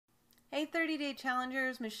Hey 30-day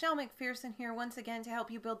challengers, Michelle-macphearson here once again to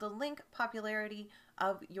help you build the link popularity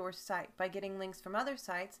of your site by getting links from other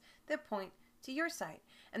sites that point to your site.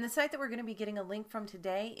 And the site that we're going to be getting a link from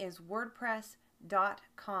today is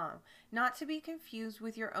wordpress.com. Not to be confused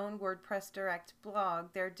with your own WordPress Direct blog,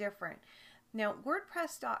 they're different. Now,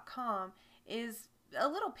 wordpress.com is a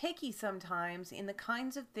little picky sometimes in the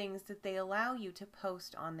kinds of things that they allow you to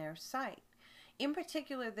post on their site. In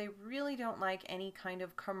particular, they really don't like any kind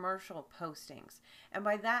of commercial postings. And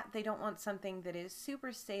by that, they don't want something that is super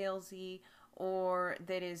salesy or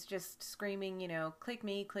that is just screaming, click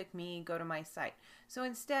me, go to my site. So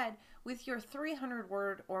instead, with your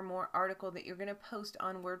 300-word or more article that you're going to post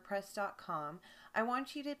on WordPress.com, I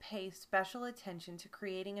want you to pay special attention to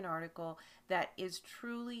creating an article that is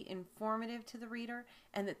truly informative to the reader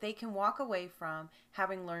and that they can walk away from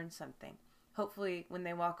having learned something. Hopefully, when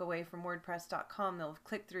they walk away from WordPress.com, they'll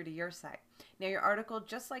click through to your site. Now, your article,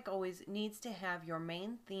 just like always, needs to have your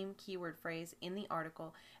main theme keyword phrase in the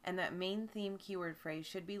article, and that main theme keyword phrase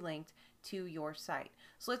should be linked to your site.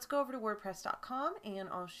 So let's go over to WordPress.com, and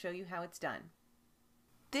I'll show you how it's done.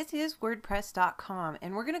 This is WordPress.com,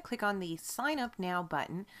 and we're going to click on the Sign Up Now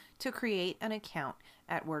button to create an account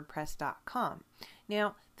at WordPress.com.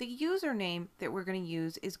 Now, the username that we're going to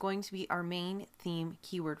use is going to be our main theme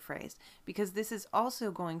keyword phrase, because this is also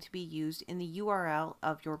going to be used in the URL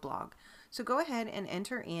of your blog. So go ahead and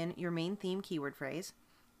enter in your main theme keyword phrase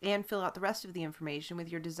and fill out the rest of the information with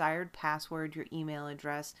your desired password, your email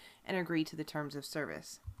address, and agree to the terms of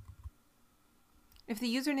service. If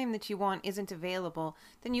the username that you want isn't available,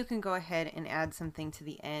 then you can go ahead and add something to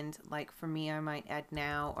the end. Like for me, I might add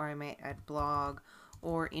now, or I might add blog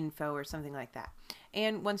or info or something like that.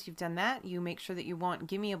 And once you've done that, you make sure that you want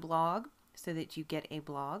give me a blog so that you get a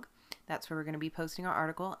blog. That's where we're going to be posting our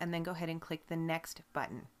article, and then go ahead and click the next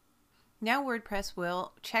button. Now WordPress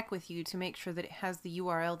will check with you to make sure that it has the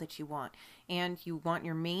URL that you want, and you want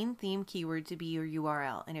your main theme keyword to be your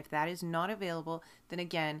URL. And if that is not available, then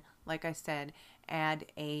again, like I said, add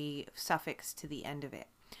a suffix to the end of it.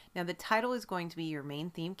 Now the title is going to be your main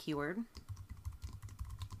theme keyword.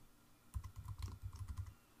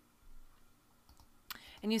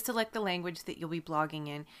 And you select the language that you'll be blogging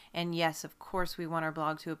in. And yes, of course, we want our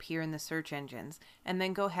blog to appear in the search engines. And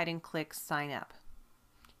then go ahead and click Sign Up.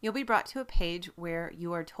 You'll be brought to a page where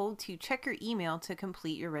you are told to check your email to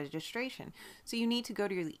complete your registration. So you need to go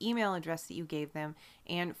to your email address that you gave them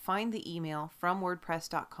and find the email from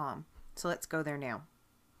WordPress.com. So let's go there now.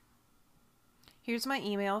 Here's my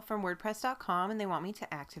email from WordPress.com, and they want me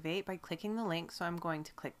to activate by clicking the link. So I'm going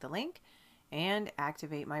to click the link and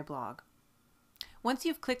activate my blog. Once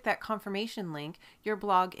you've clicked that confirmation link, your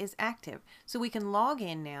blog is active. So we can log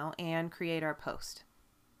in now and create our post.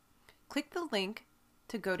 Click the link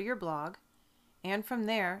to go to your blog, and from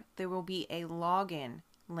there will be a login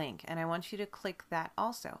link, and I want you to click that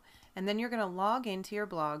also. And then you're going to log into your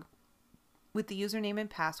blog with the username and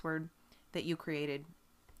password that you created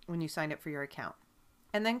when you signed up for your account,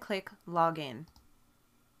 and then click Login.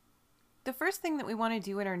 The first thing that we want to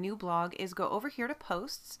do in our new blog is go over here to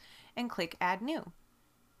Posts and click Add New.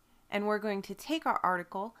 And we're going to take our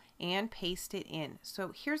article and paste it in.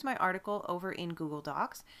 So here's my article over in Google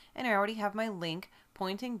Docs, and I already have my link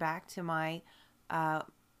pointing back to my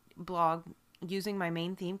blog using my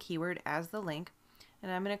main theme keyword as the link.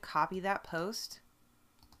 And I'm going to copy that post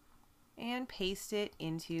and paste it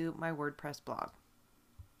into my WordPress blog.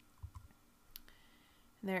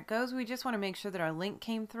 And there it goes. We just want to make sure that our link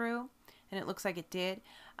came through, and it looks like it did.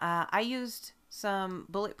 I used some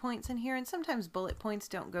bullet points in here, and sometimes bullet points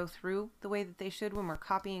don't go through the way that they should when we're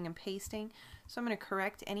copying and pasting. So I'm going to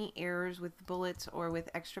correct any errors with bullets or with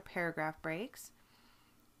extra paragraph breaks.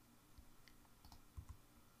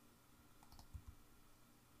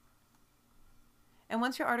 And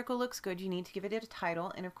once your article looks good, you need to give it a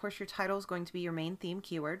title, and of course your title is going to be your main theme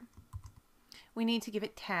keyword. We need to give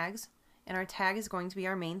it tags, and our tag is going to be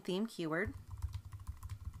our main theme keyword.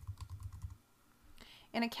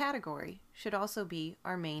 And a category should also be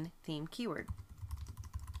our main theme keyword.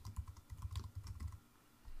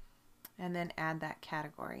 And then add that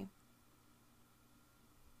category.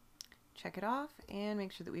 Check it off and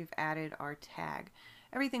make sure that we've added our tag.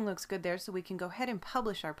 Everything looks good there, so we can go ahead and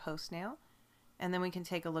publish our post now, and then we can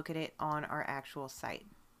take a look at it on our actual site.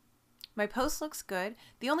 My post looks good.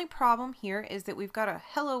 The only problem here is that we've got a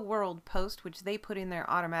Hello World post, which they put in there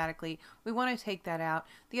automatically. We want to take that out.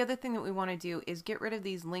 The other thing that we want to do is get rid of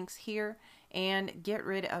these links here and get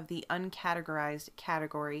rid of the uncategorized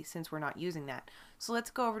category since we're not using that. So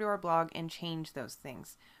let's go over to our blog and change those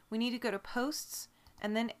things. We need to go to Posts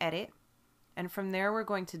and then Edit. And from there, we're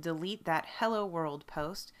going to delete that Hello World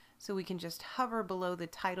post So we can just hover below the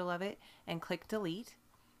title of it and click delete,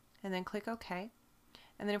 and then click OK.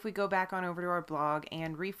 And then if we go back on over to our blog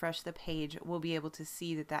and refresh the page, we'll be able to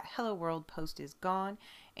see that that Hello World post is gone.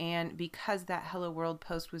 And because that Hello World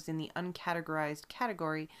post was in the uncategorized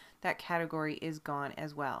category, that category is gone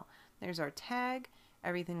as well. There's our tag.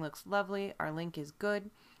 Everything looks lovely. Our link is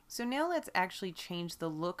good. So now let's actually change the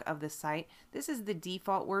look of the site. This is the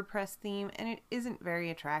default WordPress theme, and it isn't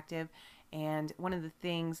very attractive. And one of the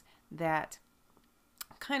things that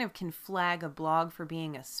kind of can flag a blog for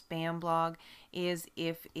being a spam blog is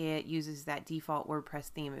if it uses that default WordPress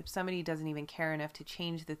theme. If somebody doesn't even care enough to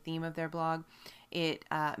change the theme of their blog, it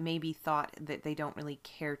may be thought that they don't really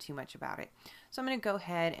care too much about it. So I'm going to go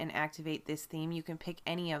ahead and activate this theme. You can pick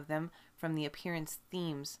any of them from the Appearance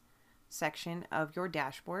Themes section of your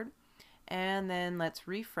dashboard. And then let's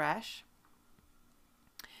refresh.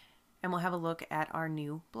 And we'll have a look at our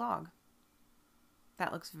new blog.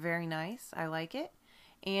 That looks very nice. I like it.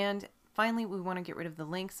 And finally, we want to get rid of the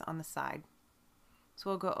links on the side. So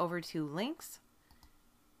we'll go over to Links,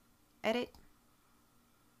 Edit,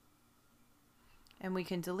 and we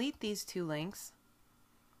can delete these two links.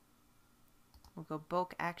 We'll go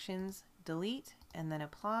Bulk Actions, Delete, and then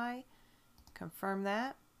Apply, confirm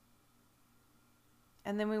that.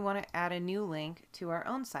 And then we want to add a new link to our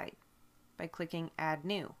own site by clicking Add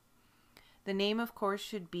New. The name, of course,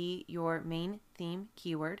 should be your main theme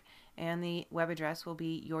keyword, and the web address will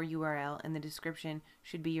be your URL, and the description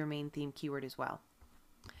should be your main theme keyword as well.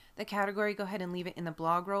 The category, go ahead and leave it in the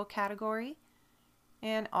blog roll category,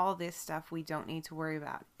 and all this stuff we don't need to worry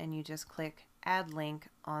about, and you just click Add Link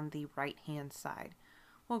on the right hand side.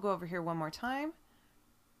 We'll go over here one more time,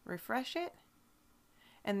 refresh it,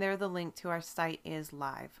 and there the link to our site is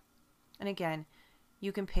live. And again,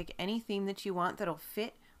 you can pick any theme that you want that'll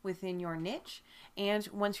fit within your niche, and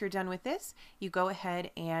once you're done with this, you go ahead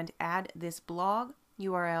and add this blog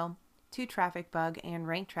URL to TrafficBug and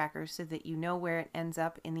Rank Tracker so that you know where it ends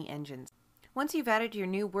up in the engines. Once you've added your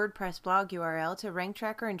new WordPress blog URL to Rank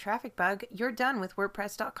Tracker and TrafficBug, you're done with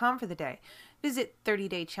WordPress.com for the day. Visit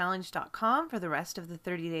 30daychallenge.com for the rest of the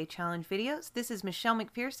 30-day challenge videos. This is Michelle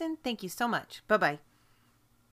MacPhearson. Thank you so much. Bye-bye.